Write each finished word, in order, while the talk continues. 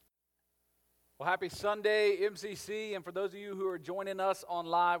Well, happy Sunday, MCC, and for those of you who are joining us on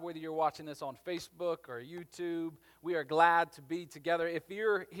live, whether you're watching this on Facebook or YouTube, we are glad to be together. If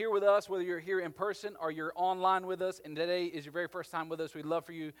you're here with us, whether you're here in person or you're online with us, and today is your very first time with us, we'd love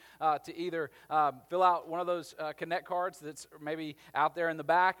for you to either fill out one of those Connect cards that's maybe out there in the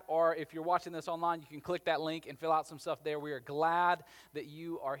back, or if you're watching this online, you can click that link and fill out some stuff there. We are glad that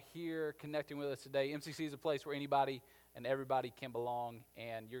you are here connecting with us today. MCC is a place where anybody and everybody can belong,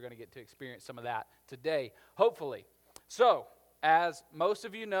 and you're going to get to experience some of that today, hopefully. So, as most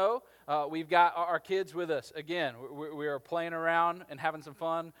of you know, we've got our kids with us. Again, we are playing around and having some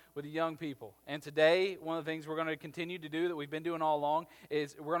fun with the young people. And today, one of the things we're going to continue to do that we've been doing all along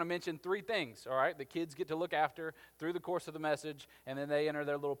is we're going to mention three things, all right, the kids get to look after through the course of the message, and then they enter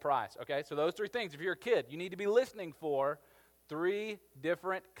their little prize, okay? So those three things, if you're a kid, you need to be listening for three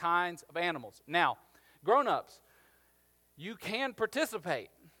different kinds of animals. Now, grown-ups, you can participate,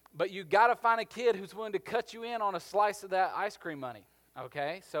 but you got to find a kid who's willing to cut you in on a slice of that ice cream money,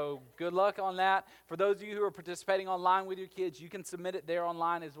 okay? So good luck on that. For those of you who are participating online with your kids, you can submit it there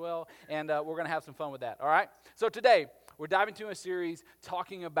online as well, and we're going to have some fun with that, all right? So today, we're diving into a series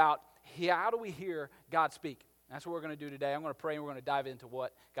talking about how do we hear God speak. That's what we're going to do today. I'm going to pray, and we're going to dive into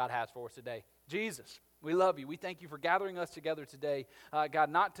what God has for us today. Jesus, we love you. We thank you for gathering us together today. God,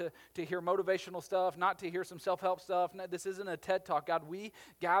 not to hear motivational stuff, not to hear some self-help stuff. No, this isn't a TED Talk. God, we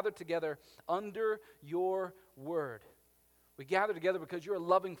gather together under your word. We gather together because you're a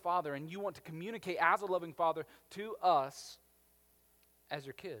loving Father, and you want to communicate as a loving Father to us as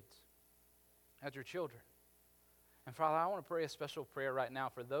your kids, as your children. And Father, I want to pray a special prayer right now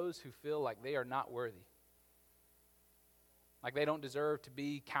for those who feel like they are not worthy. Like they don't deserve to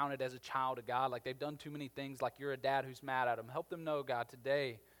be counted as a child of God, like they've done too many things, like you're a dad who's mad at them. Help them know, God,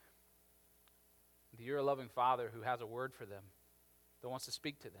 today that you're a loving Father who has a word for them, that wants to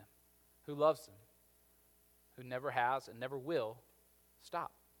speak to them, who loves them, who never has and never will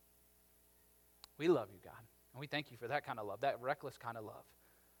stop. We love you, God, and we thank you for that kind of love, that reckless kind of love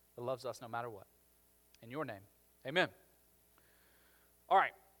that loves us no matter what. In your name, amen. All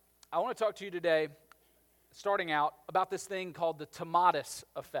right, I want to talk to you today starting out about this thing called the tomatis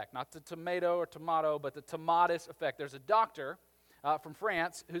effect. Not the tomato or tomato, but the tomatis effect. There's a doctor from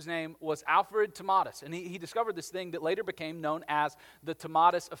France whose name was Alfred Tomatis, and he discovered this thing that later became known as the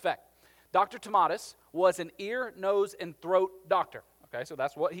tomatis effect. Dr. Tomatis was an ear, nose, and throat doctor. Okay, so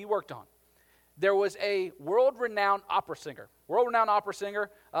that's what he worked on. There was a world-renowned opera singer.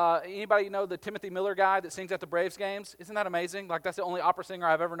 Anybody know the Timothy Miller guy that sings at the Braves games? Isn't that amazing? Like, that's the only opera singer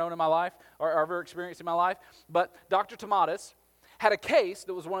I've ever known in my life or ever experienced in my life. But Dr. Tomatis had a case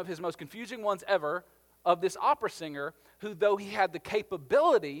that was one of his most confusing ones ever of this opera singer who, though he had the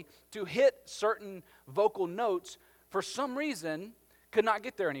capability to hit certain vocal notes, for some reason could not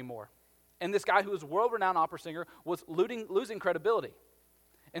get there anymore. And this guy who was a world-renowned opera singer was losing credibility.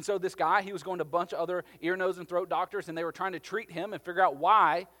 And so this guy, he was going to a bunch of other ear, nose, and throat doctors, and they were trying to treat him and figure out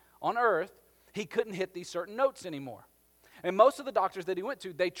why on earth he couldn't hit these certain notes anymore. And most of the doctors that he went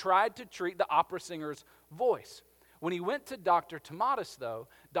to, they tried to treat the opera singer's voice. When he went to Dr. Tomatis, though,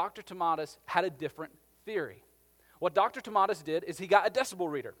 Dr. Tomatis had a different theory. What Dr. Tomatis did is he got a decibel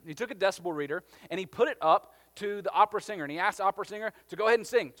reader. He took a decibel reader, and he put it up to the opera singer, and he asked the opera singer to go ahead and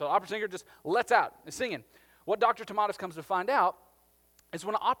sing. So the opera singer just lets out, is singing. What Dr. Tomatis comes to find out is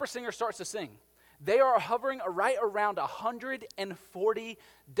when an opera singer starts to sing, they are hovering right around 140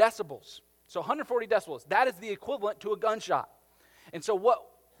 decibels. So 140 decibels, that is the equivalent to a gunshot. And so what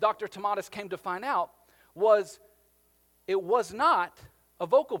Dr. Tomatis came to find out was it was not a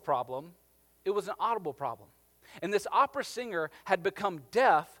vocal problem, it was an audible problem. And this opera singer had become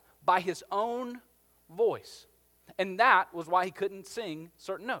deaf by his own voice. And that was why he couldn't sing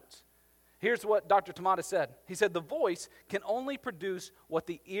certain notes. Here's what Dr. Tomatis said. He said, the voice can only produce what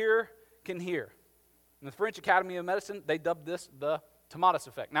the ear can hear. In the French Academy of Medicine, they dubbed this the Tomatis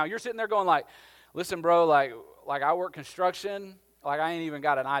effect. Now, you're sitting there going like, listen, bro, like I work construction. Like, I ain't even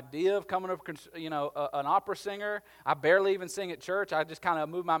got an idea of coming up, an opera singer. I barely even sing at church. I just kind of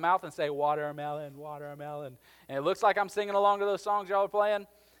move my mouth and say, watermelon, watermelon. And it looks like I'm singing along to those songs y'all are playing.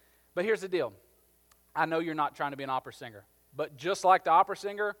 But here's the deal. I know you're not trying to be an opera singer. But just like the opera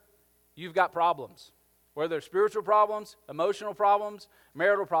singer, you've got problems. Whether they're spiritual problems, emotional problems,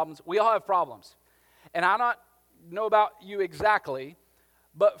 marital problems, we all have problems. And I don't know about you exactly,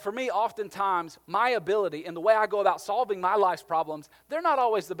 but for me, oftentimes, my ability and the way I go about solving my life's problems, they're not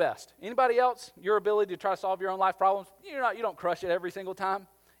always the best. Anybody else, your ability to try to solve your own life problems, you don't crush it every single time?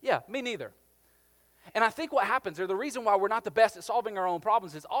 Yeah, me neither. And I think what happens, or the reason why we're not the best at solving our own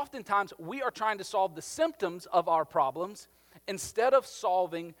problems, is oftentimes we are trying to solve the symptoms of our problems instead of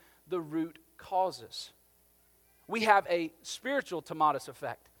solving the root causes. We have a spiritual Tomatis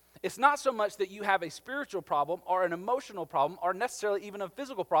effect. It's not so much that you have a spiritual problem or an emotional problem or necessarily even a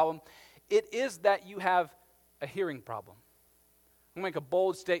physical problem. It is that you have a hearing problem. I'm going to make a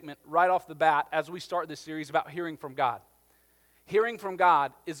bold statement right off the bat as we start this series about hearing from God. Hearing from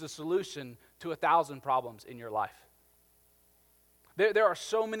God is the solution to 1,000 problems in your life. There are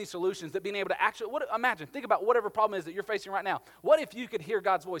so many solutions that being able to actually, imagine, think about whatever problem is that you're facing right now. What if you could hear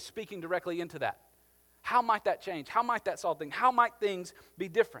God's voice speaking directly into that? How might that change? How might that solve things? How might things be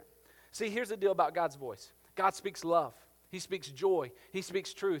different? See, here's the deal about God's voice. God speaks love. He speaks joy. He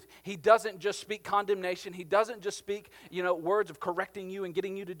speaks truth. He doesn't just speak condemnation. He doesn't just speak, words of correcting you and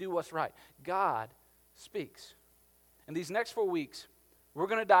getting you to do what's right. God speaks. And these next 4 weeks, we're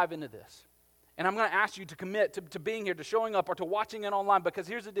going to dive into this. And I'm going to ask you to commit to being here, to showing up, or to watching it online, because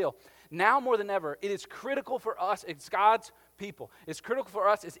here's the deal. Now more than ever, it is critical for us as God's people. It's critical for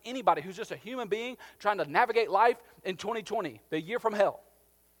us as anybody who's just a human being trying to navigate life in 2020, the year from hell.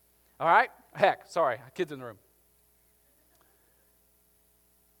 All right? Heck, sorry, kids in the room.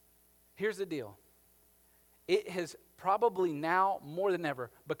 Here's the deal. It has probably now more than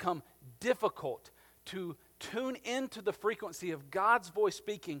ever become difficult to tune into the frequency of God's voice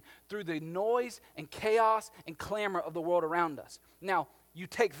speaking through the noise and chaos and clamor of the world around us. Now, you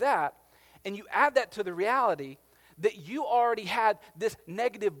take that and you add that to the reality that you already had this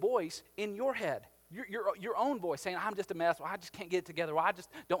negative voice in your head. Your own voice saying, I'm just a mess, well, I just can't get it together, well, I just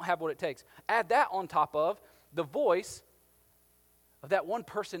don't have what it takes. Add that on top of the voice of that one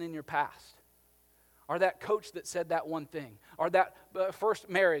person in your past, or that coach that said that one thing, or that first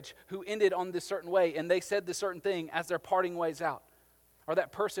marriage who ended on this certain way and they said this certain thing as they're parting ways out, or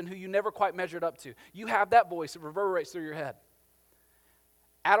that person who you never quite measured up to. You have that voice that reverberates through your head.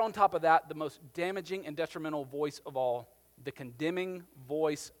 Add on top of that the most damaging and detrimental voice of all, the condemning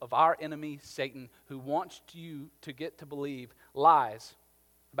voice of our enemy, Satan, who wants you to get to believe lies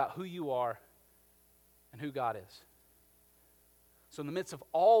about who you are and who God is. So in the midst of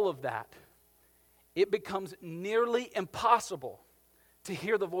all of that, it becomes nearly impossible to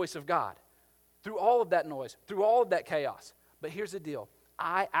hear the voice of God through all of that noise, through all of that chaos. But here's the deal.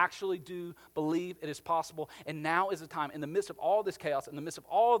 I actually do believe it is possible, and now is the time, in the midst of all this chaos, in the midst of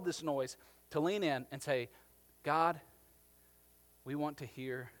all of this noise, to lean in and say, God, we want to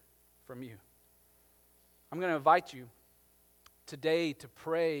hear from you. I'm going to invite you today to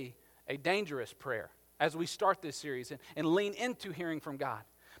pray a dangerous prayer as we start this series and lean into hearing from God.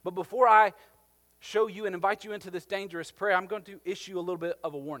 But before I show you and invite you into this dangerous prayer, I'm going to issue a little bit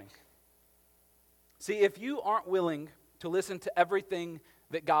of a warning. See, if you aren't willing to listen to everything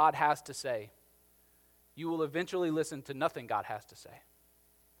that God has to say, you will eventually listen to nothing God has to say.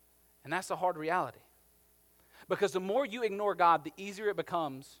 And that's a hard reality. Because the more you ignore God, the easier it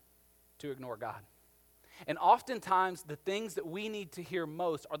becomes to ignore God. And oftentimes, the things that we need to hear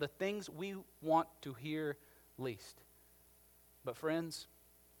most are the things we want to hear least. But friends,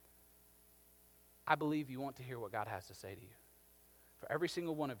 I believe you want to hear what God has to say to you. For every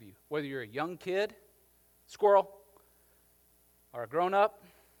single one of you, whether you're a young kid, squirrel, or a grown-up,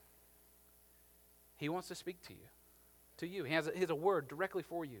 He wants to speak to you. He has a word directly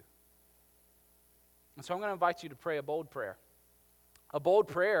for you. And so I'm going to invite you to pray a bold prayer. A bold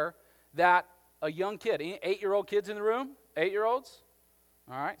prayer that a young kid, 8-year-old kids in the room? 8-year-olds?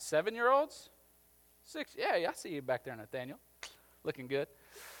 All right, 7-year-olds? 6, yeah, I see you back there, Nathaniel. Looking good.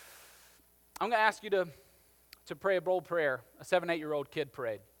 I'm going to ask you to pray a bold prayer a 7, 8-year-old kid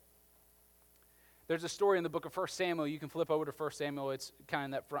prayed. There's a story in the book of 1 Samuel. You can flip over to 1 Samuel. It's kind of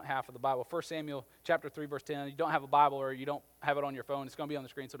in that front half of the Bible. 1 Samuel chapter 3, verse 10. You don't have a Bible or you don't have it on your phone, it's going to be on the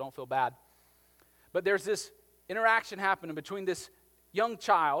screen, so don't feel bad. But there's this interaction happening between this young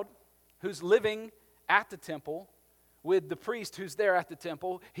child who's living at the temple with the priest who's there at the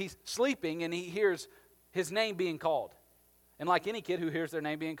temple. He's sleeping and he hears his name being called. And like any kid who hears their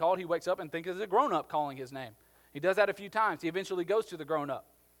name being called, he wakes up and thinks it's a grown-up calling his name. He does that a few times. He eventually goes to the grown-up.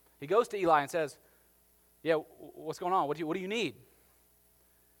 He goes to Eli and says, yeah, what's going on? What do you need?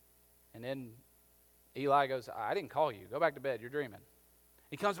 And then Eli goes, I didn't call you. Go back to bed. You're dreaming.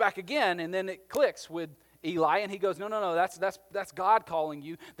 He comes back again, and then it clicks with Eli, and he goes, no, that's God calling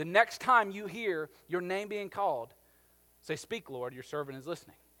you. The next time you hear your name being called, say, speak, Lord, your servant is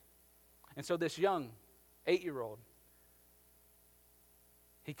listening. And so this young 8-year-old,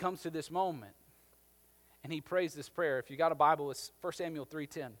 he comes to this moment, and he prays this prayer. If you got a Bible, it's 1 Samuel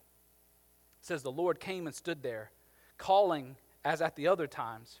 3:10. It says, the Lord came and stood there, calling, as at the other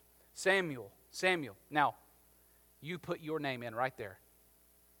times, Samuel, Samuel. Now, you put your name in right there.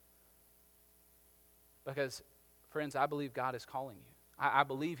 Because, friends, I believe God is calling you. I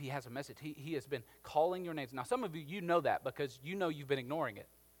believe he has a message. He has been calling your names. Now, some of you, you know that because you know you've been ignoring it.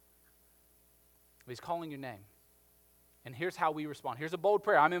 But he's calling your name. And here's how we respond. Here's a bold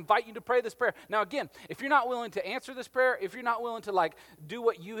prayer. I'm inviting you to pray this prayer. Now, again, if you're not willing to answer this prayer, if you're not willing to do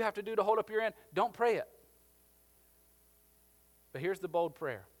what you have to do to hold up your end, don't pray it. But here's the bold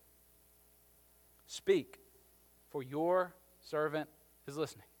prayer. Speak, for your servant is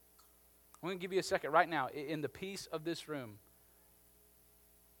listening. I'm going to give you a second right now in the peace of this room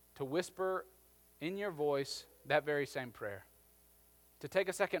to whisper in your voice that very same prayer. To take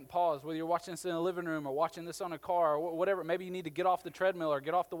a second pause, whether you're watching this in a living room or watching this on a car or whatever. Maybe you need to get off the treadmill or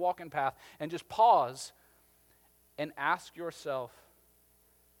get off the walking path and just pause and ask yourself,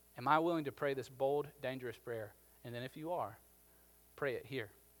 am I willing to pray this bold, dangerous prayer? And then if you are, pray it here,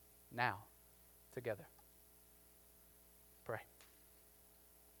 now, together. Pray.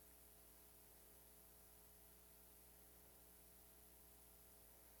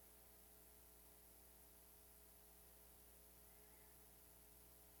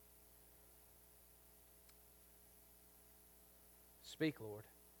 Speak, Lord,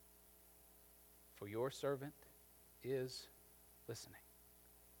 for your servant is listening.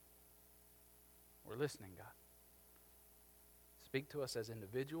 We're listening, God. Speak to us as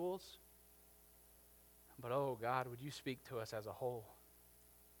individuals, but oh God, would you speak to us as a whole?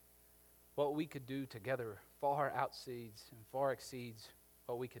 What we could do together far exceeds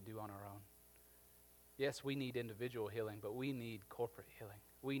what we could do on our own. Yes, we need individual healing, but we need corporate healing.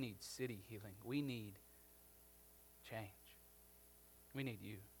 We need city healing. We need change. We need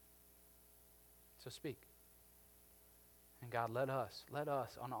you. So speak. And God, let us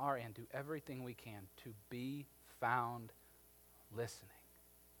on our end do everything we can to be found listening.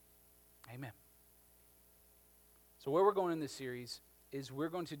 Amen. So where we're going in this series is we're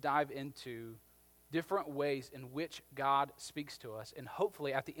going to dive into different ways in which God speaks to us. And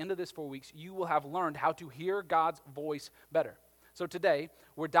hopefully at the end of this 4 weeks, you will have learned how to hear God's voice better. So today,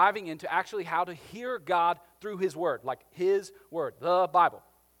 we're diving into actually how to hear God through His Word, like His Word, the Bible.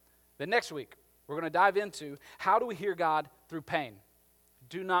 Then next week, we're going to dive into how do we hear God through pain.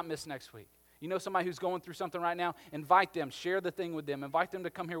 Do not miss next week. You know somebody who's going through something right now? Invite them, share the thing with them, invite them to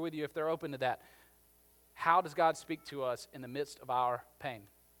come here with you if they're open to that. How does God speak to us in the midst of our pain?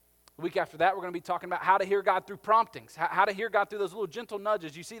 The week after that, we're going to be talking about how to hear God through promptings, how to hear God through those little gentle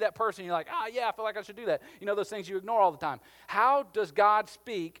nudges. You see that person, you're like, yeah, I feel like I should do that. You know those things you ignore all the time. How does God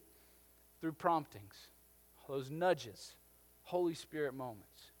speak through promptings, those nudges, Holy Spirit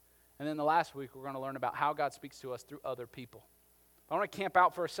moments? And then the last week, we're going to learn about how God speaks to us through other people. I want to camp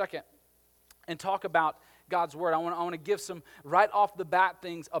out for a second and talk about God's Word. I want to give some right off the bat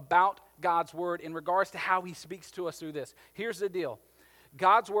things about God's Word in regards to how He speaks to us through this. Here's the deal.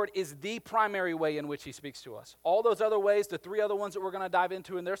 God's Word is the primary way in which He speaks to us. All those other ways, the three other ones that we're going to dive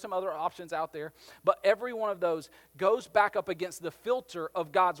into, and there's some other options out there, but every one of those goes back up against the filter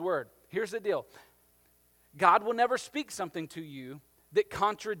of God's Word. Here's the deal. God will never speak something to you that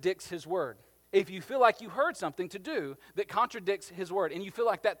contradicts His Word. If you feel like you heard something to do that contradicts His Word, and you feel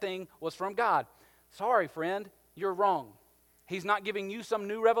like that thing was from God, sorry, friend, you're wrong. He's not giving you some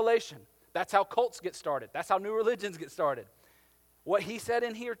new revelation. That's how cults get started. That's how new religions get started. What He said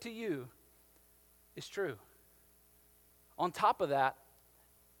in here to you is true. On top of that,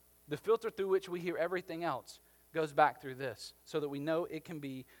 the filter through which we hear everything else goes back through this so that we know it can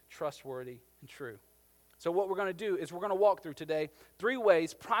be trustworthy and true. So what we're going to do is we're going to walk through today 3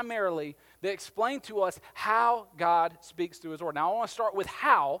 ways primarily that explain to us how God speaks through His Word. Now I want to start with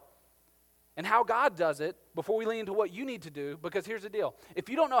how and how God does it before we lean into what you need to do, because here's the deal. If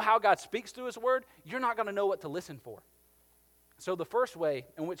you don't know how God speaks through His Word, you're not going to know what to listen for. So the first way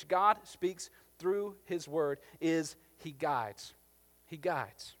in which God speaks through His Word is He guides. He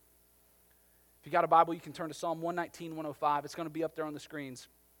guides. If you got a Bible, you can turn to Psalm 119, 105. It's going to be up there on the screens.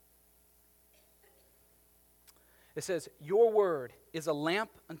 It says, your word is a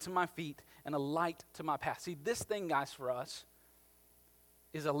lamp unto my feet and a light to my path. See, this thing, guys, for us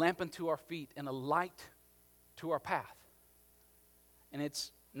is a lamp unto our feet and a light to our path. And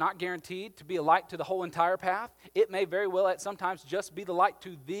it's not guaranteed to be a light to the whole entire path. It may very well at sometimes just be the light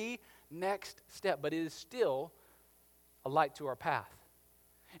to the next step, but it is still a light to our path.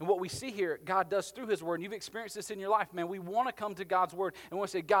 And what we see here, God does through His Word, and you've experienced this in your life, man, we want to come to God's Word and we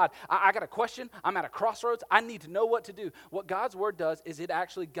want to say, God, I got a question, I'm at a crossroads, I need to know what to do. What God's Word does is it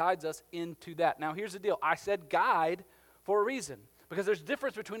actually guides us into that. Now here's the deal, I said guide for a reason, because there's a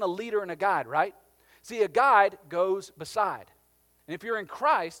difference between a leader and a guide, right? See, a guide goes beside. And if you're in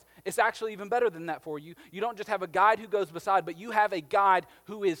Christ, it's actually even better than that for you. You don't just have a guide who goes beside, but you have a guide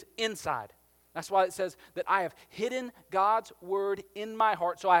who is inside. That's why it says that I have hidden God's word in my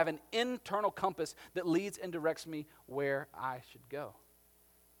heart, so I have an internal compass that leads and directs me where I should go.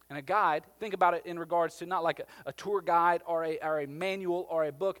 And a guide, think about it in regards to not like a tour guide or a manual or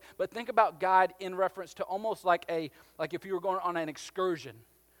a book, but think about guide in reference to almost like if you were going on an excursion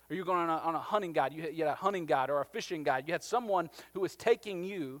or you're going on a hunting guide. You had a hunting guide or a fishing guide. You had someone who was taking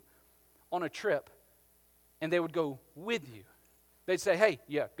you on a trip, and they would go with you. They'd say, hey,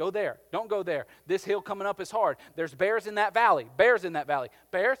 yeah, go there. Don't go there. This hill coming up is hard. There's bears in that valley. Bears in that valley.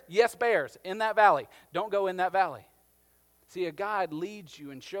 Bears? Yes, bears in that valley. Don't go in that valley. See, a guide leads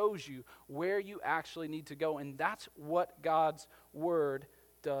you and shows you where you actually need to go, and that's what God's word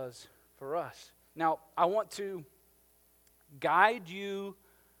does for us. Now, I want to guide you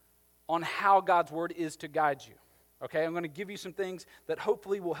on how God's word is to guide you. Okay, I'm going to give you some things that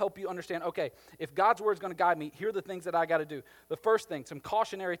hopefully will help you understand, okay, if God's word is going to guide me, here are the things that I got to do. The first thing, some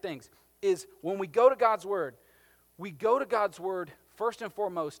cautionary things, is when we go to God's word, we go to God's word first and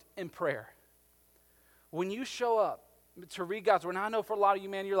foremost in prayer. When you show up to read God's word, and I know for a lot of you,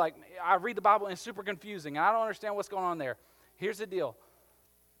 man, you're like, I read the Bible and it's super confusing, and I don't understand what's going on there. Here's the deal.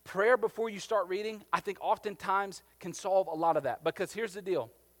 Prayer before you start reading, I think oftentimes can solve a lot of that, because here's the deal.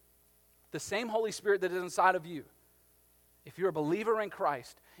 The same Holy Spirit that is inside of you, if you're a believer in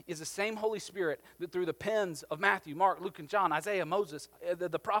Christ, is the same Holy Spirit that through the pens of Matthew, Mark, Luke, and John, Isaiah, Moses,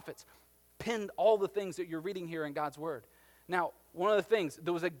 the prophets, penned all the things that you're reading here in God's word. Now, one of the things,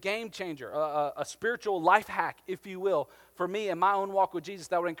 there was a game changer, a spiritual life hack, if you will, for me in my own walk with Jesus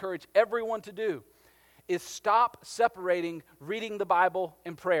that I would encourage everyone to do, is stop separating reading the Bible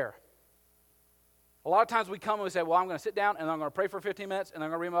and prayer. A lot of times we come and we say, well, I'm going to sit down and I'm going to pray for 15 minutes and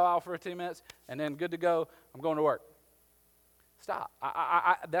I'm going to read my Bible for 15 minutes and then good to go, I'm going to work. Stop.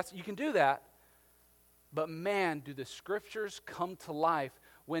 You can do that, but man, do the scriptures come to life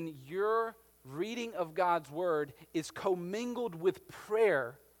when your reading of God's word is commingled with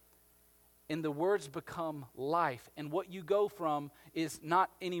prayer and the words become life. And what you go from is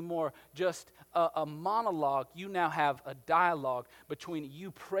not anymore just a monologue. You now have a dialogue between you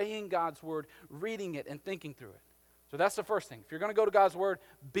praying God's word, reading it, and thinking through it. So that's the first thing. If you're going to go to God's word,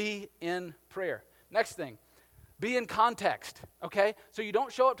 be in prayer. Next thing. Be in context, okay? So you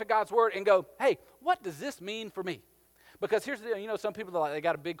don't show up to God's word and go, hey, what does this mean for me? Because here's the deal, some people, they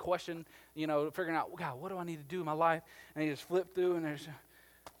got a big question, figuring out, God, what do I need to do in my life? And they just flip through and there's,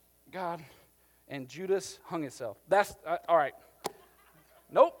 God, and Judas hung himself. That's, all right.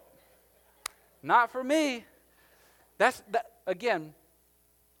 Nope. Not for me. Again,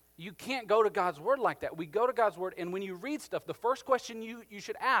 you can't go to God's word like that. We go to God's word, and when you read stuff, the first question you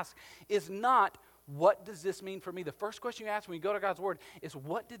should ask is not, what does this mean for me? The first question you ask when you go to God's word is,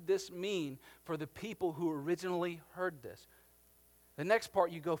 what did this mean for the people who originally heard this? The next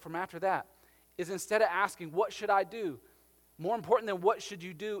part you go from after that is, instead of asking, what should I do? More important than what should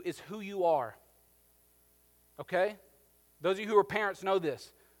you do is who you are. Okay? Those of you who are parents know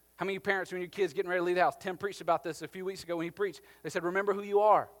this. How many parents, when your kid's getting ready to leave the house? Tim preached about this a few weeks ago when he preached. They said, remember who you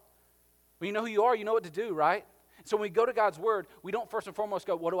are. When you know who you are, you know what to do, right? So when we go to God's word, we don't first and foremost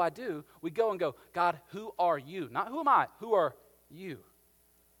go, what do I do? We go and go, God, who are you? Not who am I? Who are you?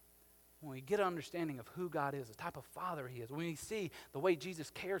 When we get an understanding of who God is, the type of father he is, when we see the way Jesus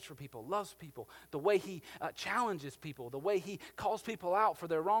cares for people, loves people, the way he challenges people, the way he calls people out for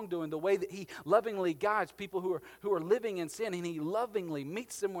their wrongdoing, the way that he lovingly guides people who are living in sin, and he lovingly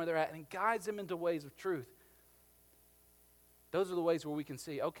meets them where they're at and guides them into ways of truth. Those are the ways where we can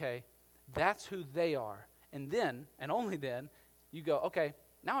see, okay, that's who they are. And then, and only then, you go, okay,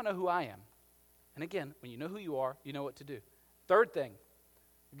 now I know who I am. And again, when you know who you are, you know what to do. Third thing,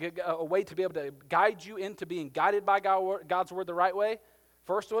 a way to be able to guide you into being guided by God's word the right way.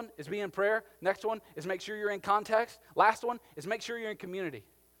 First one is be in prayer. Next one is make sure you're in context. Last one is make sure you're in community.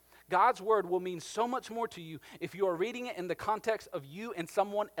 God's word will mean so much more to you if you are reading it in the context of you and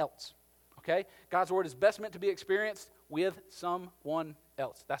someone else. Okay? God's word is best meant to be experienced with someone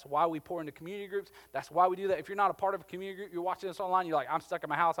else. That's why we pour into community groups. That's why we do that. If you're not a part of a community group, you're watching this online, you're like, I'm stuck in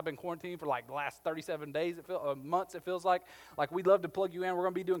my house. I've been quarantined for like the last 37 days, months it feels like. Like, we'd love to plug you in. We're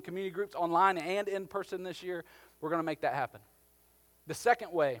going to be doing community groups online and in person this year. We're going to make that happen. The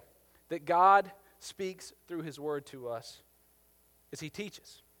second way that God speaks through his word to us is he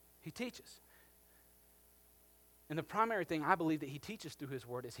teaches. He teaches. And the primary thing I believe that he teaches through his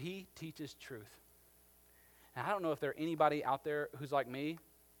word is he teaches truth. And I don't know if there's anybody out there who's like me,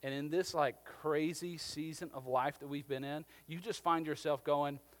 and in this like crazy season of life that we've been in, you just find yourself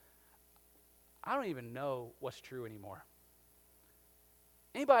going, I don't even know what's true anymore.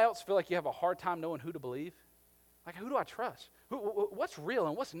 Anybody else feel like you have a hard time knowing who to believe? Like, who do I trust? What's real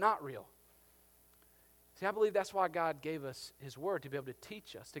and what's not real? See, I believe that's why God gave us his word, to be able to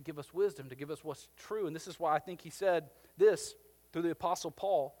teach us, to give us wisdom, to give us what's true. And this is why I think he said this through the Apostle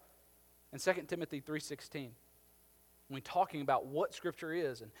Paul in 2 Timothy 3:16. When talking about what Scripture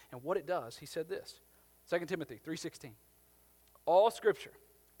is and what it does, he said this. 2 Timothy 3:16. All Scripture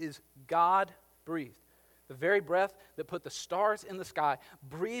is God-breathed. The very breath that put the stars in the sky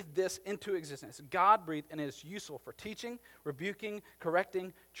breathed this into existence. God-breathed, and it is useful for teaching, rebuking,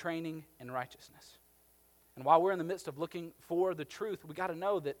 correcting, training in righteousness. And while we're in the midst of looking for the truth, we got to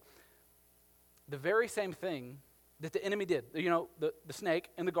know that the very same thing that the enemy did, the snake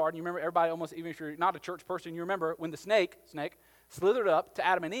in the garden, you remember, everybody almost, even if you're not a church person, you remember when the snake slithered up to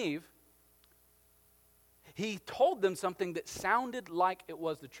Adam and Eve, he told them something that sounded like it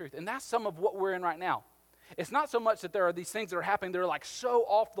was the truth. And that's some of what we're in right now. It's not so much that there are these things that are happening that are like so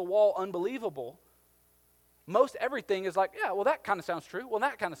off the wall unbelievable. Most everything is like, yeah, well, that kind of sounds true. Well,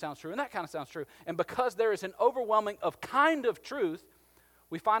 that kind of sounds true, and that kind of sounds true. And because there is an overwhelming of kind of truth,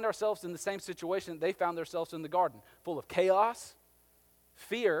 we find ourselves in the same situation they found themselves in the garden, full of chaos,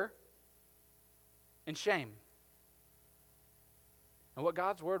 fear, and shame. And what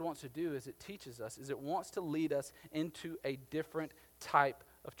God's word wants to do is it teaches us, is it wants to lead us into a different type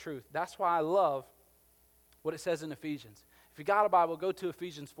of truth. That's why I love what it says in Ephesians. If you got a Bible, go to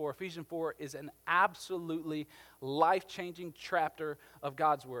Ephesians 4. Ephesians 4 is an absolutely life-changing chapter of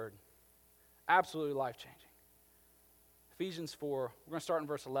God's word. Absolutely life-changing. Ephesians 4, we're going to start in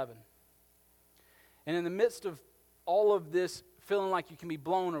verse 11. And in the midst of all of this, feeling like you can be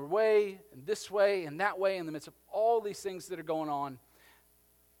blown away, and this way and that way, in the midst of all these things that are going on,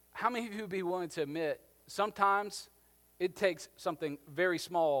 how many of you would be willing to admit sometimes it takes something very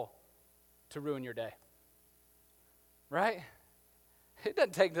small to ruin your day? Right? It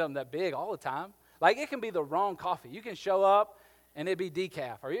doesn't take something that big all the time. Like, it can be the wrong coffee. You can show up and it be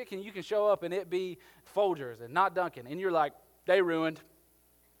decaf, or you can show up and it be Folgers and not Dunkin', and you're like, they ruined.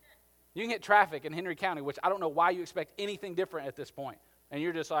 You can hit traffic in Henry County, which I don't know why you expect anything different at this point. And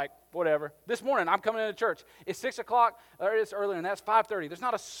you're just like, whatever. This morning, I'm coming into church. It's 6 o'clock, or it's earlier, and that's 5:30. There's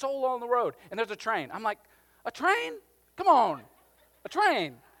not a soul on the road, and there's a train. I'm like, a train? Come on, a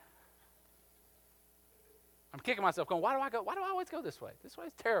train. I'm kicking myself going, why do I always go this way? This way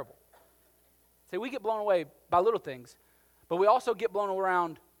is terrible. See, we get blown away by little things, but we also get blown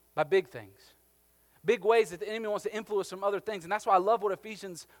around by big things. Big ways that the enemy wants to influence some other things. And that's why I love what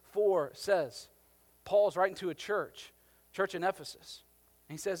Ephesians 4 says. Paul's writing to a church in Ephesus.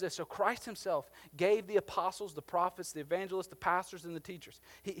 And he says this, so Christ himself gave the apostles, the prophets, the evangelists, the pastors, and the teachers.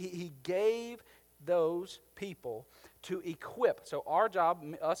 He gave those people to equip. So our job,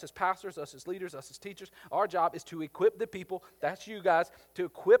 us as pastors, us as leaders, us as teachers, our job is to equip the people, that's you guys, to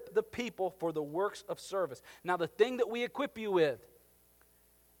equip the people for the works of service. Now the thing that we equip you with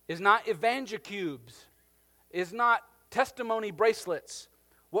is not EvangeCubes, is not testimony bracelets.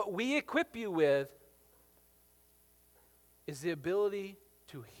 What we equip you with is the ability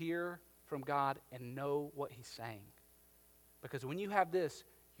to hear from God and know what he's saying. Because when you have this,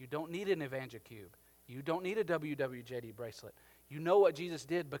 you don't need an EvangeCube. You don't need a WWJD bracelet. You know what Jesus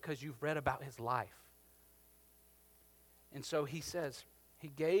did because you've read about his life. And so he says, he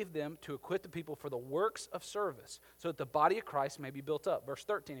gave them to equip the people for the works of service so that the body of Christ may be built up. Verse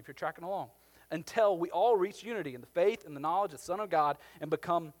 13, if you're tracking along. Until we all reach unity in the faith and the knowledge of the Son of God and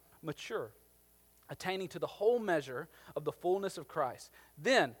become mature, attaining to the whole measure of the fullness of Christ.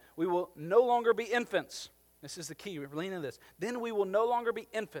 Then we will no longer be infants. This is the key. We're leaning into this. Then we will no longer be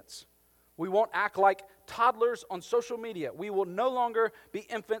infants. We won't act like toddlers on social media. We will no longer be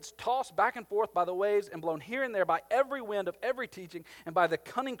infants tossed back and forth by the waves and blown here and there by every wind of every teaching and by the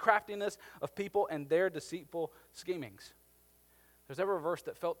cunning craftiness of people and their deceitful schemings. If there's ever a verse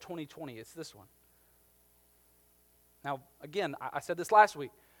that felt 2020, it's this one. Now, again, I said this last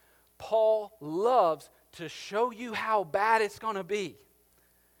week. Paul loves to show you how bad it's going to be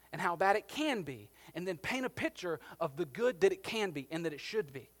and how bad it can be, and then paint a picture of the good that it can be and that it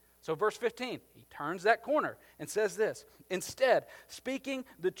should be. So verse 15, he turns that corner and says this, instead, speaking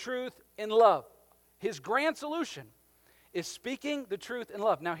the truth in love. His grand solution is speaking the truth in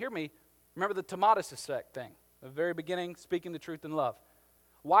love. Now hear me, remember the Tomatis effect thing, the very beginning, speaking the truth in love.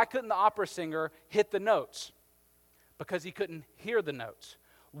 Why couldn't the opera singer hit the notes? Because he couldn't hear the notes.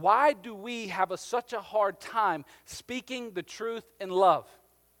 Why do we have such a hard time speaking the truth in love?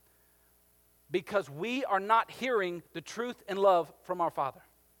 Because we are not hearing the truth and love from our Father.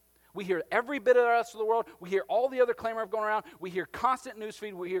 We hear every bit of the rest of the world. We hear all the other clamor going around. We hear constant news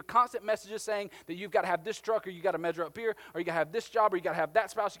feed. We hear constant messages saying that you've got to have this truck, or you got to measure up here, or you got to have this job, or you got to have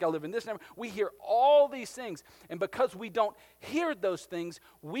that spouse, you got to live in this neighborhood. We hear all these things. And because we don't hear those things,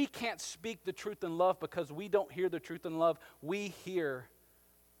 we can't speak the truth in love. Because we don't hear the truth in love, we hear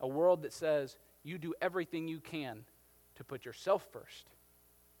a world that says you do everything you can to put yourself first.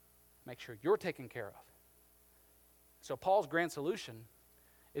 Make sure you're taken care of. So Paul's grand solution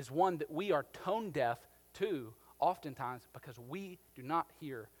is one that we are tone deaf to oftentimes because we do not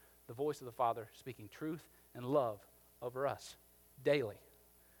hear the voice of the Father speaking truth and love over us daily.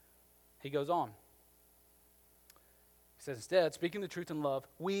 He goes on. He says, instead, speaking the truth in love,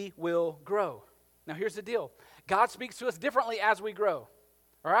 we will grow. Now here's the deal. God speaks to us differently as we grow.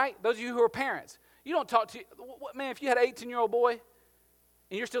 All right? Those of you who are parents, you don't talk to, man, if you had an 18-year-old boy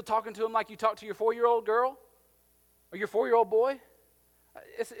and you're still talking to him like you talk to your 4-year-old girl or your 4-year-old boy,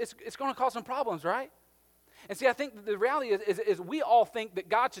 it's going to cause some problems, right? And see, I think the reality is we all think that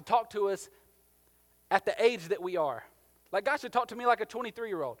God should talk to us at the age that we are. Like God should talk to me like a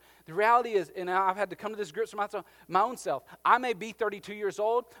 23-year-old. The reality is, and I've had to come to this grips with my own self, I may be 32 years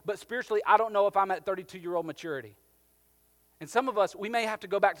old, but spiritually I don't know if I'm at 32-year-old maturity. And some of us, we may have to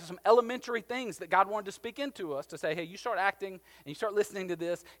go back to some elementary things that God wanted to speak into us to say, hey, you start acting and you start listening to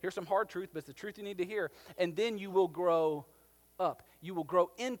this. Here's some hard truth, but it's the truth you need to hear. And then you will grow up. You will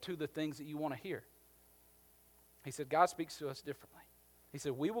grow into the things that you want to hear. He said, God speaks to us differently. He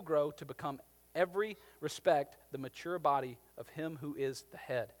said, we will grow to become every respect the mature body of him who is the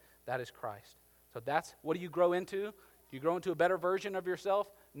head. That is Christ. So that's, what do you grow into? Do you grow into a better version of yourself?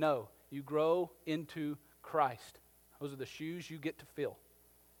 No. You grow into Christ. Those are the shoes you get to fill.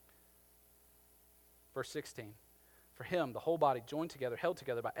 Verse 16. For him, the whole body, joined together, held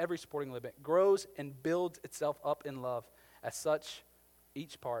together by every supporting ligament, grows and builds itself up in love. As such,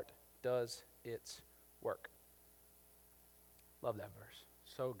 each part does its work. Love that verse.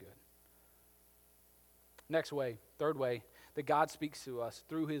 So good. Next way, third way, that God speaks to us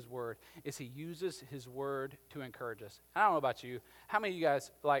through his word is he uses his word to encourage us. I don't know about you. How many of you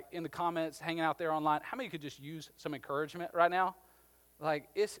guys, like in the comments, hanging out there online, how many of you could just use some encouragement right now? Like,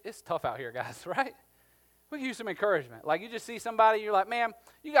 it's tough out here, guys, right? We can use some encouragement. Like, you just see somebody, you're like, man,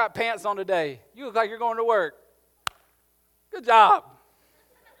 you got pants on today. You look like you're going to work. Good job.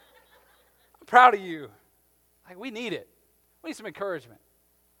 I'm proud of you. Like, we need it. We need some encouragement.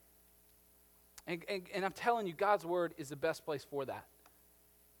 And I'm telling you, God's word is the best place for that.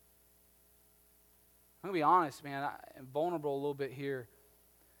 I'm going to be honest, man. I'm vulnerable a little bit here.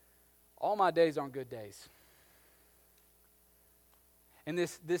 All my days aren't good days. And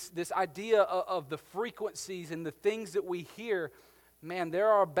this idea of the frequencies and the things that we hear, man, there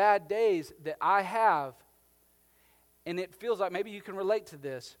are bad days that I have. And it feels like, maybe you can relate to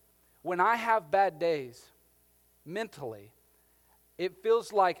this. When I have bad days, mentally, it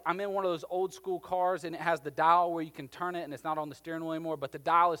feels like I'm in one of those old school cars and it has the dial where you can turn it and it's not on the steering wheel anymore, but the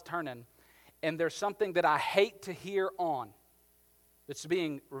dial is turning. And there's something that I hate to hear on that's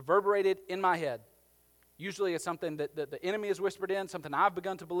being reverberated in my head. Usually it's something that the enemy has whispered in, something I've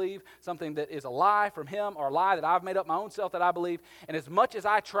begun to believe, something that is a lie from him or a lie that I've made up my own self that I believe. And as much as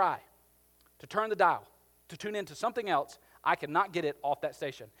I try to turn the dial, to tune into something else, I cannot get it off that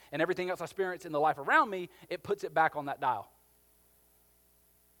station. And everything else I experience in the life around me, it puts it back on that dial.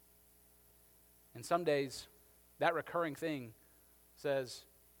 And some days, that recurring thing says,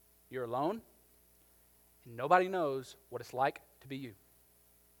 you're alone, and nobody knows what it's like to be you.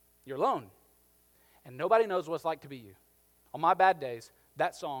 You're alone, and nobody knows what it's like to be you. On my bad days,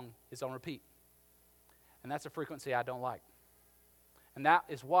 that song is on repeat. And that's a frequency I don't like. And that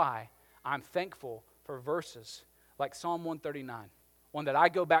is why I'm thankful for verses like Psalm 139, one that I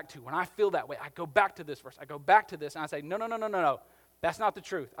go back to. When I feel that way, I go back to this verse. I go back to this, and I say, no. That's not the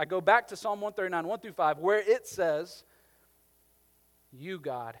truth. I go back to Psalm 139, 1 through 5, where it says, you,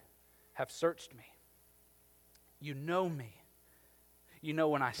 God, have searched me. You know me. You know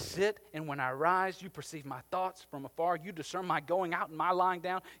when I sit and when I rise. You perceive my thoughts from afar. You discern my going out and my lying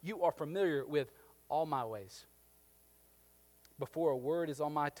down. You are familiar with all my ways. Before a word is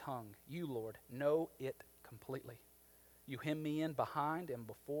on my tongue, you, Lord, know it completely. You hem me in behind and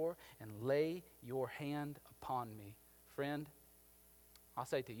before and lay your hand upon me. Friend, I'll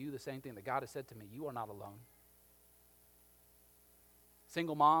say to you the same thing that God has said to me. You are not alone.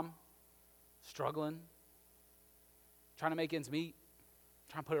 Single mom, struggling, trying to make ends meet,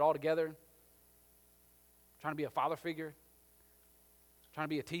 trying to put it all together, trying to be a father figure, trying to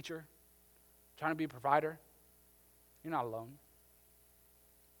be a teacher, trying to be a provider. You're not alone.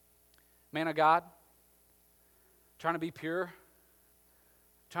 Man of God, trying to be pure,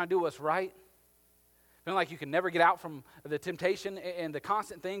 trying to do what's right, feeling like you can never get out from the temptation and the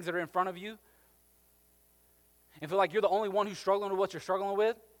constant things that are in front of you, and feel like you're the only one who's struggling with what you're struggling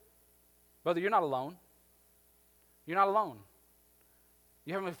with, brother, you're not alone. You're not alone.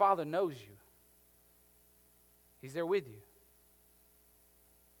 Your Heavenly Father knows you. He's there with you.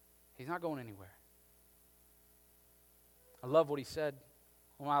 He's not going anywhere. I love what he said.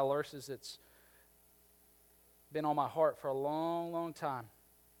 One of my verses that's been on my heart for a long, long time.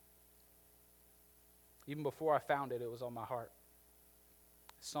 Even before I found it, it was on my heart.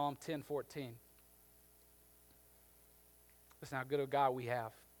 Psalm 10:14. Listen how good a God we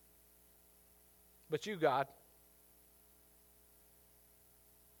have. But you, God,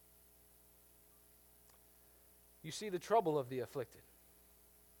 you see the trouble of the afflicted.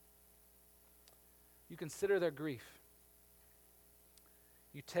 You consider their grief.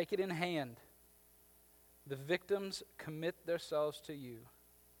 You take it in hand. The victims commit themselves to you,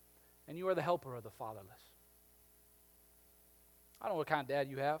 and you are the helper of the fatherless. I don't know what kind of dad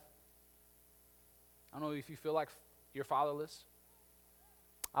you have. I don't know if you feel like you're fatherless.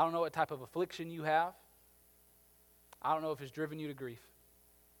 I don't know what type of affliction you have. I don't know if it's driven you to grief.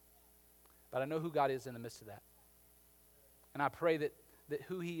 But I know who God is in the midst of that. And I pray that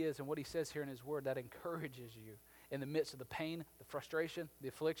who he is and what he says here in his word, that encourages you in the midst of the pain, the frustration, the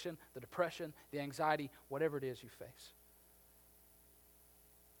affliction, the depression, the anxiety, whatever it is you face.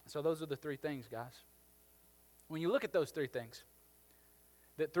 So those are the three things, guys. When you look at those three things,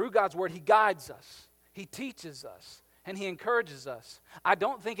 that through God's word, he guides us, he teaches us, and he encourages us. I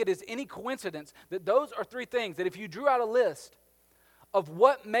don't think it is any coincidence that those are three things that if you drew out a list of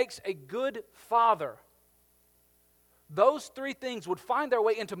what makes a good father, those three things would find their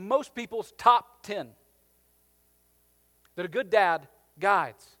way into most people's top 10. That a good dad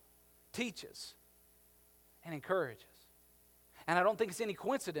guides, teaches, and encourages. And I don't think it's any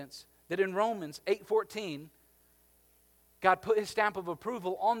coincidence that in Romans 8:14, God put his stamp of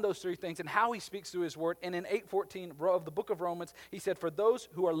approval on those three things and how he speaks through his word. And in 8:14 of the book of Romans, he said, for those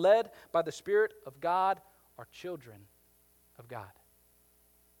who are led by the Spirit of God are children of God.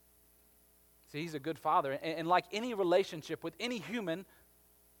 See, he's a good father. And like any relationship with any human,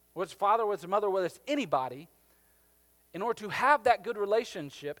 whether it's father, whether it's mother, whether it's anybody, in order to have that good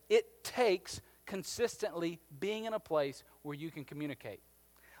relationship, it takes consistently being in a place where you can communicate.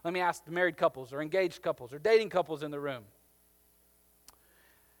 Let me ask the married couples or engaged couples or dating couples in the room.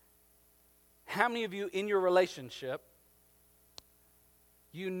 How many of you in your relationship,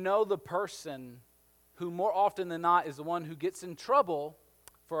 you know the person who more often than not is the one who gets in trouble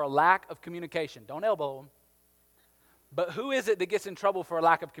for a lack of communication? Don't elbow them. But who is it that gets in trouble for a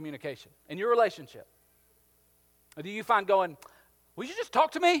lack of communication in your relationship? Or do you find going, will you just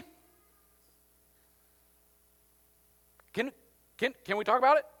talk to me? Can we talk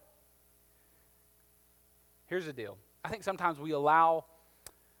about it? Here's the deal. I think sometimes we allow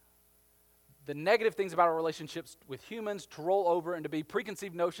the negative things about our relationships with humans to roll over and to be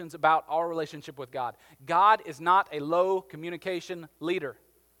preconceived notions about our relationship with God. God is not a low communication leader.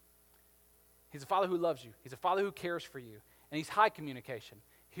 He's a father who loves you. He's a father who cares for you. And he's high communication.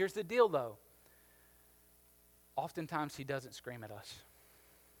 Here's the deal, though. Oftentimes, he doesn't scream at us.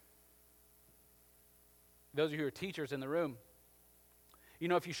 Those of you who are teachers in the room, you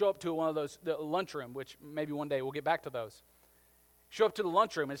know, if you show up to one of those, the lunchroom, which maybe one day we'll get back to those, show up to the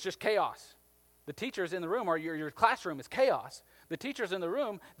lunchroom and it's just chaos. The teachers in the room, or your classroom is chaos. The teachers in the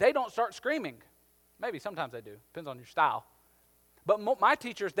room, they don't start screaming. Maybe sometimes they do. Depends on your style. But my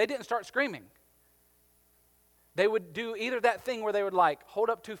teachers, they didn't start screaming. They would do either that thing where they would like hold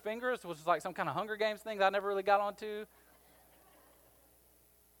up two fingers, which was like some kind of Hunger Games thing that I never really got onto.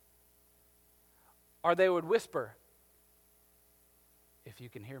 Or they would whisper, if you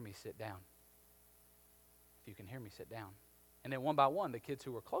can hear me, sit down. If you can hear me, sit down. And then one by one, the kids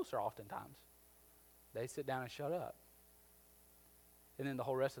who were closer oftentimes, they sit down and shut up. And then the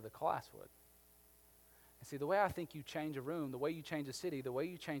whole rest of the class would. And see, the way I think you change a room, the way you change a city, the way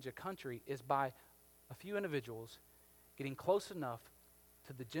you change a country is by a few individuals getting close enough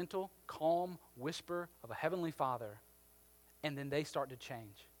to the gentle, calm whisper of a heavenly Father, and then they start to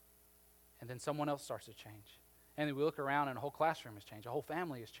change. And then someone else starts to change. And then we look around and a whole classroom has changed, a whole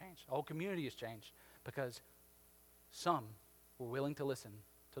family has changed, a whole community has changed because some were willing to listen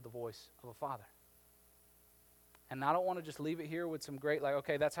to the voice of a Father. And I don't want to just leave it here with some great, like,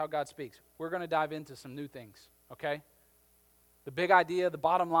 okay, that's how God speaks. We're going to dive into some new things, okay? The big idea, the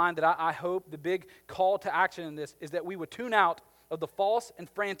bottom line that I hope, the big call to action in this is that we would tune out of the false and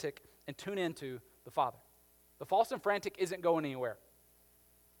frantic and tune into the Father. The false and frantic isn't going anywhere,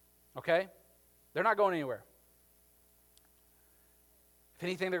 okay? They're not going anywhere. If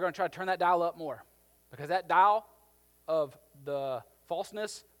anything, they're going to try to turn that dial up more. Because that dial of the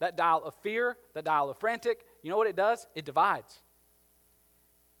falseness, that dial of fear, that dial of frantic, you know what it does? It divides.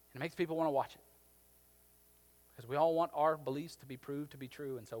 And it makes people want to watch it. Because we all want our beliefs to be proved to be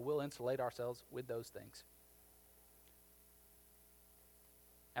true, and so we'll insulate ourselves with those things.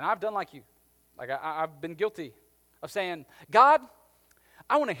 And I've done like you. Like I've been guilty of saying, God,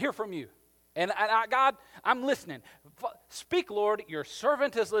 I want to hear from you. And God, I'm listening. Speak, Lord, your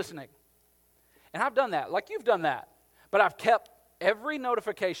servant is listening. And I've done that, like you've done that. But I've kept every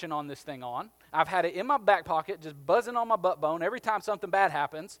notification on this thing on. I've had it in my back pocket, just buzzing on my butt bone every time something bad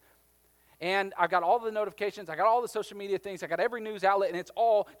happens. And I've got all the notifications, I got all the social media things, I got every news outlet, and it's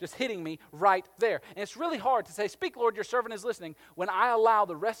all just hitting me right there. And it's really hard to say, speak, Lord, your servant is listening, when I allow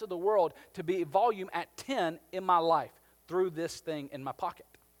the rest of the world to be volume at 10 in my life through this thing in my pocket.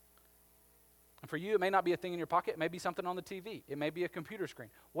 And for you, it may not be a thing in your pocket. It may be something on the TV. It may be a computer screen,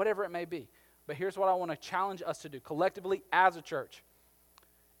 whatever it may be. But here's what I want to challenge us to do collectively as a church.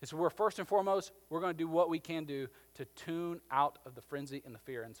 Is we're first and foremost, we're going to do what we can do to tune out of the frenzy and the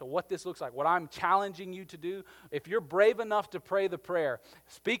fear. And so what this looks like, what I'm challenging you to do, if you're brave enough to pray the prayer,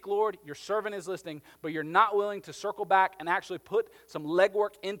 speak, Lord, your servant is listening, but you're not willing to circle back and actually put some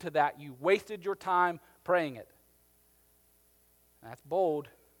legwork into that, you wasted your time praying it. And that's bold,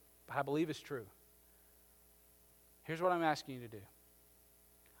 but I believe it's true. Here's what I'm asking you to do.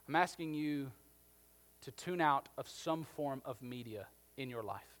 I'm asking you to tune out of some form of media in your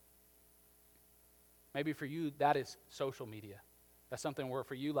life. Maybe for you, that is social media. That's something where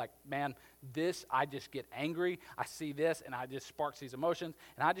for you, like, man, this, I just get angry. I see this, and I just sparks these emotions,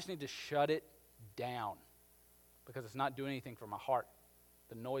 and I just need to shut it down because it's not doing anything for my heart.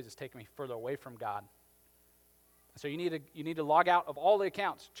 The noise is taking me further away from God. So you need to log out of all the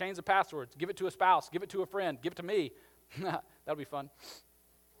accounts, change the passwords, give it to a spouse, give it to a friend, give it to me. That'll be fun.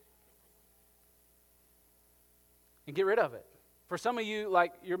 And get rid of it. For some of you,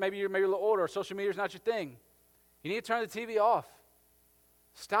 like maybe you're a little older, social media is not your thing. You need to turn the TV off.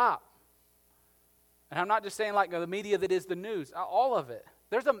 Stop. And I'm not just saying like the media that is the news, all of it.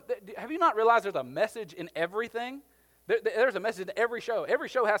 Have you not realized there's a message in everything? There's a message in every show. Every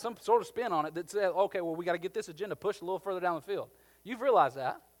show has some sort of spin on it that says, okay, well, we got to get this agenda pushed a little further down the field. You've realized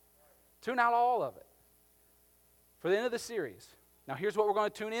that. Tune out all of it. For the end of the series. Now, here's what we're going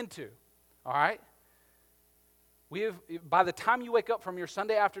to tune into. All right? By the time you wake up from your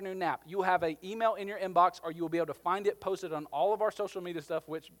Sunday afternoon nap, you'll have an email in your inbox, or you will be able to find it posted on all of our social media stuff,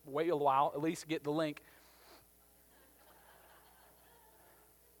 which, wait a while, at least get the link,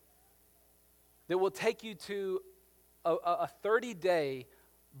 that will take you to a 30-day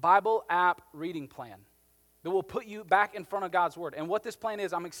Bible app reading plan that will put you back in front of God's Word. And what this plan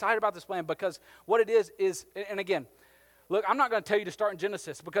is, I'm excited about this plan because what it is, and again, look, I'm not going to tell you to start in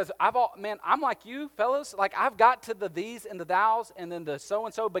Genesis because I'm like you, fellas. Like, I've got to the these and the thous, and then the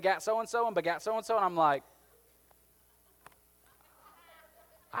so-and-so begat so-and-so and begat so-and-so, and I'm like,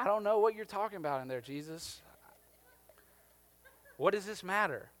 I don't know what you're talking about in there, Jesus. What does this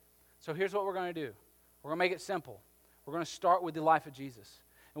matter? So here's what we're going to do. We're going to make it simple. We're going to start with the life of Jesus.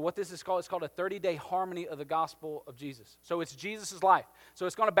 And what this is called, it's called a 30-day harmony of the gospel of Jesus. So it's Jesus' life. So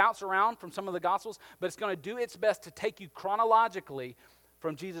it's going to bounce around from some of the gospels, but it's going to do its best to take you chronologically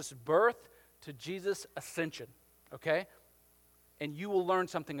from Jesus' birth to Jesus' ascension, okay? And you will learn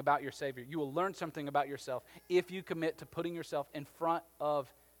something about your Savior. You will learn something about yourself if you commit to putting yourself in front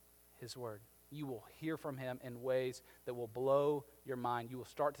of His Word. You will hear from Him in ways that will blow your mind. You will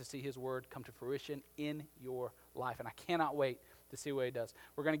start to see His Word come to fruition in your life. And I cannot wait to see what He does.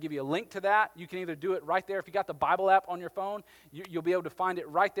 We're going to give you a link to that. You can either do it right there. If you got the Bible app on your phone, you'll be able to find it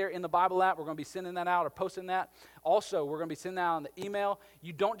right there in the Bible app. We're going to be sending that out or posting that. Also, we're going to be sending that out on the email.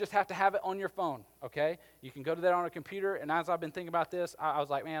 You don't just have to have it on your phone, okay? You can go to that on a computer. And as I've been thinking about this, I was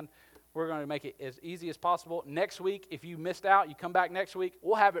like, man, we're going to make it as easy as possible. Next week, if you missed out, you come back next week,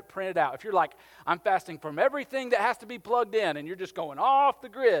 we'll have it printed out. If you're like, I'm fasting from everything that has to be plugged in, and you're just going off the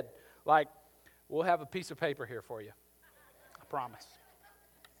grid, like, we'll have a piece of paper here for you. I promise.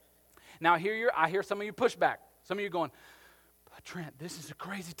 Now, I hear some of you pushback. Some of you going, but Trent, this is a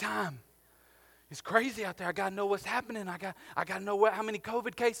crazy time. It's crazy out there. I got to know what's happening. I got to know how many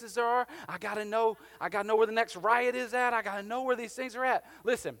COVID cases there are. I got to know where the next riot is at. I got to know where these things are at.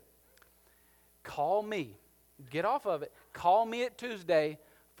 Listen. Call me. Get off of it. Call me at Tuesday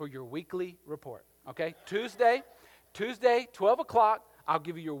for your weekly report. Okay? Tuesday, 12 o'clock, I'll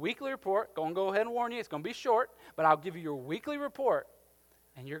give you your weekly report. Go ahead and warn you. It's going to be short, but I'll give you your weekly report,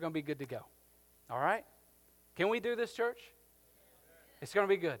 and you're going to be good to go. All right? Can we do this, church? It's going to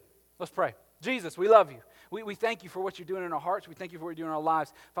be good. Let's pray. Jesus, we love you. We thank you for what you're doing in our hearts. We thank you for what you're doing in our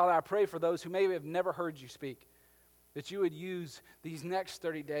lives. Father, I pray for those who maybe have never heard you speak, that you would use these next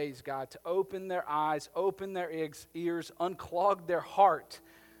 30 days, God, to open their eyes, open their ears, unclog their heart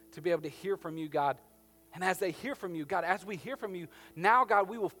to be able to hear from you, God. And as they hear from you, God, as we hear from you, now, God,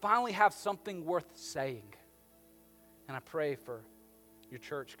 we will finally have something worth saying. And I pray for your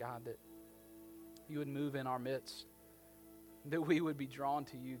church, God, that you would move in our midst, that we would be drawn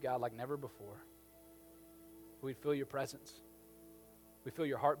to you, God, like never before. We'd feel your presence. We feel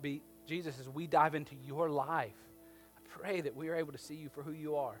your heartbeat. Jesus, as we dive into your life, I pray that we are able to see you for who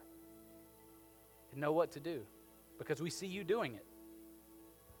you are and know what to do because we see you doing it.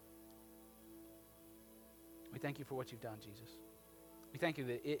 We thank you for what you've done, Jesus. We thank you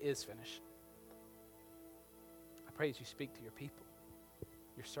that it is finished. I pray that you speak to your people,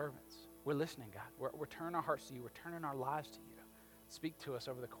 your servants. We're listening, God. We're turning our hearts to you. We're turning our lives to you. Speak to us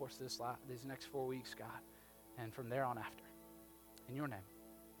over the course of these next 4 weeks, God, and from there on after. In your name,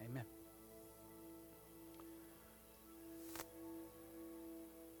 amen.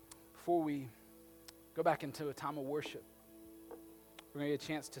 Before we go back into a time of worship, we're going to get a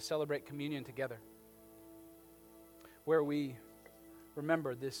chance to celebrate communion together, where we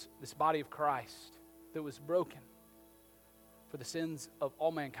remember this body of Christ that was broken for the sins of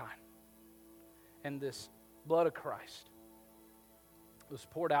all mankind, and this blood of Christ was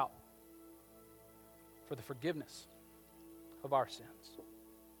poured out for the forgiveness of our sins.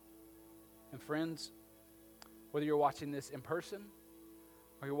 And friends, whether you're watching this in person,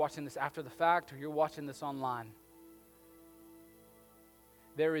 or you're watching this after the fact, or you're watching this online,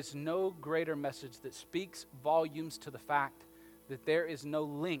 there is no greater message that speaks volumes to the fact that there is no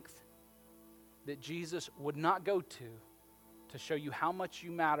length that Jesus would not go to show you how much you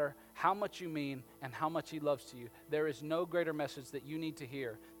matter, how much you mean, and how much he loves to you. There is no greater message that you need to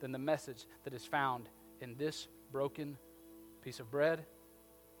hear than the message that is found in this broken piece of bread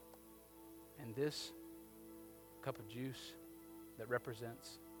and this cup of juice that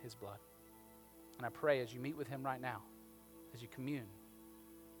represents his blood. And I pray as you meet with him right now, as you commune,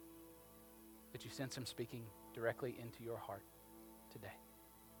 that you sense him speaking directly into your heart today.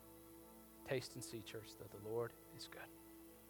 Taste and see, church, that the Lord is good.